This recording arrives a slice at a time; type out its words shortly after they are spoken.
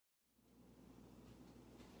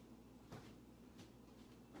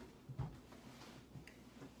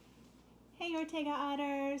Hey Ortega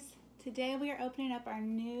Otters! Today we are opening up our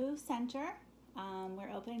new center.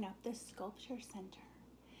 We're opening up the Sculpture Center,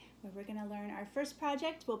 where we're going to learn our first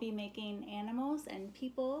project. We'll be making animals and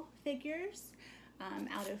people figures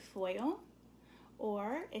out of foil.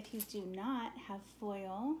 Or if you do not have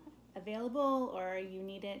foil available or you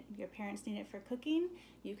need it, your parents need it for cooking,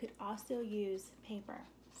 you could also use paper.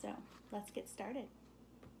 So let's get started.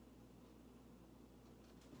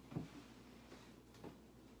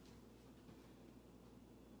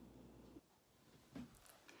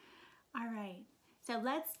 All right, so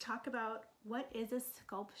let's talk about what is a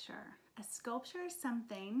sculpture. A sculpture is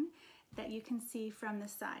something that you can see from the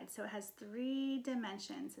side. So it has 3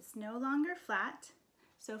 dimensions. It's no longer flat.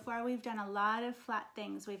 So far we've done a lot of flat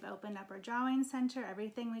things. We've opened up our drawing center.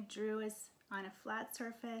 Everything we drew is on a flat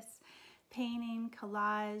surface. Painting,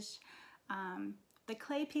 collage. The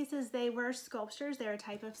clay pieces, they were sculptures. They're a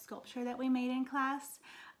type of sculpture that we made in class.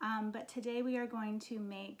 But today we are going to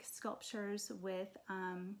make sculptures with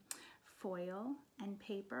foil and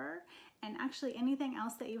paper, and actually anything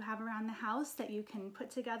else that you have around the house that you can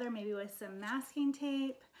put together, maybe with some masking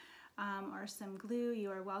tape or some glue.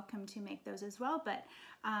 You are welcome to make those as well. But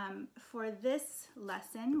for this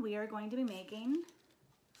lesson, we are going to be making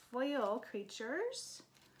foil creatures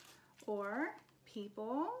or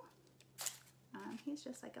people. He's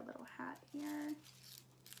just like a little hat here.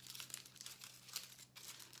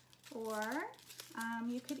 Or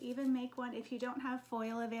you could even make one if you don't have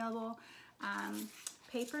foil available.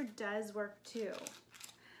 Paper does work too.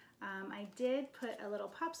 I did put a little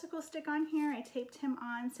popsicle stick on here. I taped him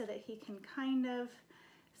on so that he can kind of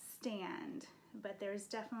stand, but there's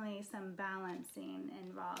definitely some balancing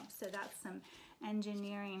involved. So that's some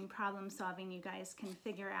engineering problem solving you guys can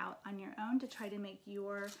figure out on your own to try to make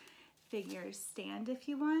your figures stand if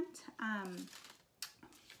you want.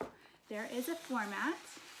 There is a format.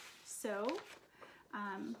 So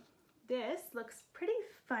this looks pretty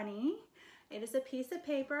funny. It is a piece of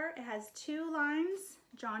paper. It has 2 lines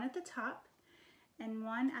drawn at the top and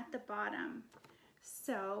 1 at the bottom.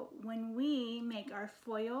 So when we make our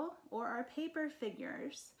foil or our paper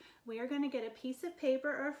figures, we are going to get a piece of paper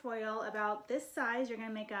or foil about this size. You're going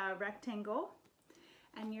to make a rectangle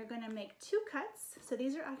and you're going to make 2 cuts. So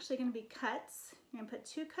these are actually going to be cuts. You're going to put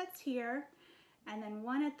 2 cuts here and then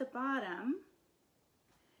 1 at the bottom.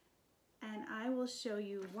 And I will show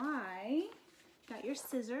you why. Got your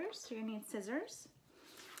scissors, you're gonna need scissors.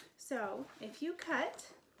 So if you cut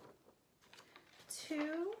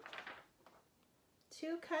two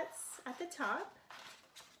cuts at the top,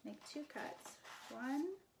 make 2 cuts, 1,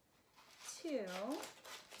 2,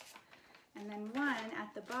 and then 1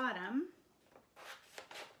 at the bottom,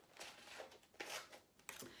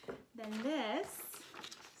 then this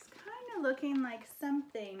is kind of looking like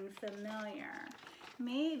something familiar.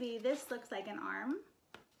 Maybe this looks like an arm,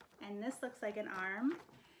 and this looks like an arm,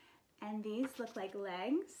 and these look like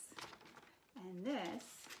legs, and this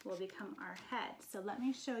will become our head. So let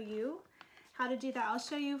me show you how to do that. I'll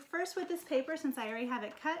show you first with this paper since I already have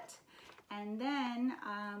it cut, and then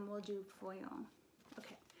we'll do foil.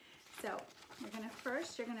 Okay, so you're gonna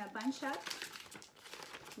bunch up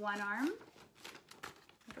one arm,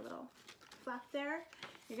 like a little flap there.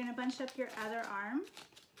 You're gonna bunch up your other arm.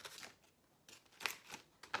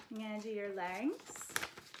 You're going to do your legs.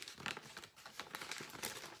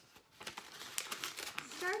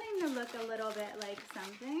 Starting to look a little bit like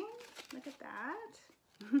something. Look at that.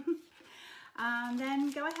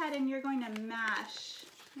 Then go ahead and you're going to mash.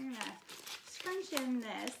 You're going to scrunch in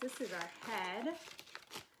this. This is our head.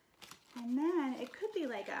 And then it could be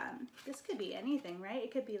like this could be anything, right?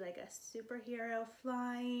 It could be like a superhero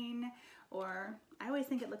flying, or I always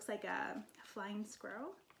think it looks like a flying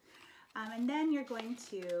squirrel. And then you're going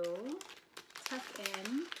to tuck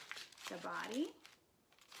in the body.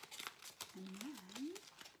 And then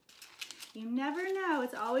you never know,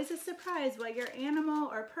 it's always a surprise what your animal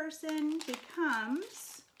or person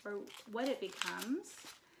becomes or what it becomes.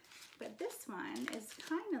 But this one is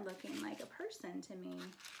kind of looking like a person to me.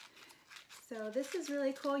 So this is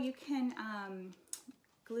really cool. You can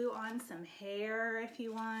glue on some hair if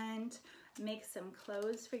you want. Make some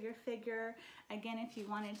clothes for your figure. Again, if you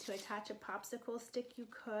wanted to attach a popsicle stick, you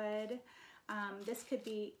could. This could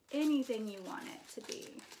be anything you want it to be.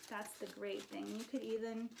 That's the great thing. You could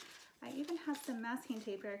I even have some masking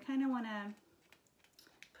tape here. I kind of want to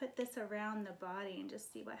put this around the body and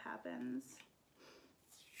just see what happens.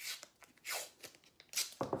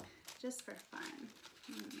 Just for fun.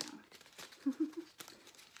 I don't know.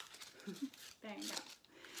 There you go.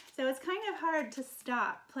 So it's kind of hard to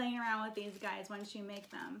stop playing around with these guys once you make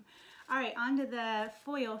them. All right, onto the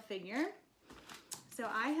foil figure. So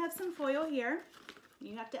I have some foil here.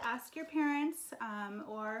 You have to ask your parents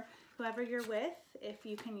or whoever you're with if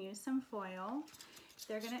you can use some foil.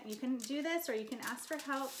 You can do this or you can ask for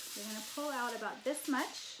help. You're gonna pull out about this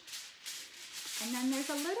much. And then there's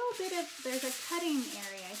a cutting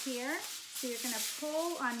area here. So you're gonna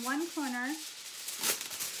pull on one corner and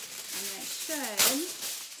it should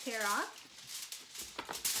tear off.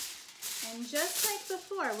 And just like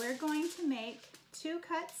before, we're going to make 2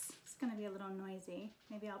 cuts. It's gonna be a little noisy.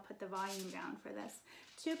 Maybe I'll put the volume down for this.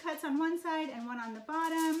 2 cuts on one side and 1 on the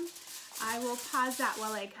bottom. I will pause that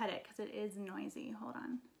while I cut it because it is noisy. Hold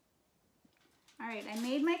on. All right, I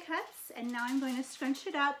made my cuts and now I'm going to scrunch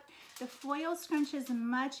it up. The foil scrunch is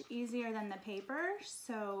much easier than the paper,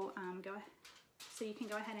 so so you can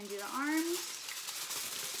go ahead and do the arms,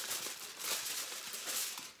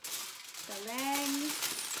 the legs,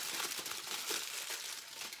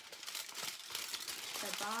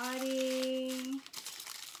 the body,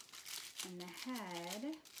 and the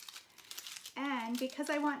head. And because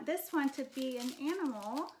I want this one to be an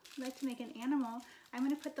animal, I like to make an animal, I'm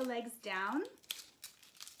going to put the legs down.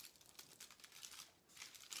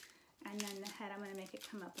 And then the head, I'm going to make it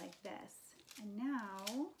come up like this. And now,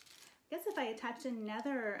 I guess if I attach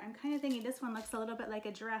another, I'm kind of thinking this one looks a little bit like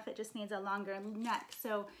a giraffe. It just needs a longer neck.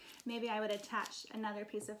 So maybe I would attach another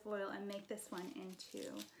piece of foil and make this one into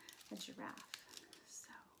a giraffe.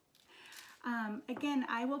 So again,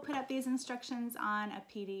 I will put up these instructions on a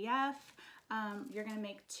PDF. You're going to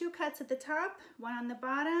make 2 cuts at the top, 1 on the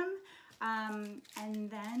bottom, and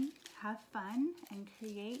then have fun and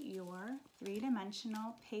create your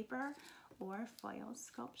 3-dimensional paper or foil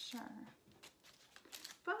sculpture.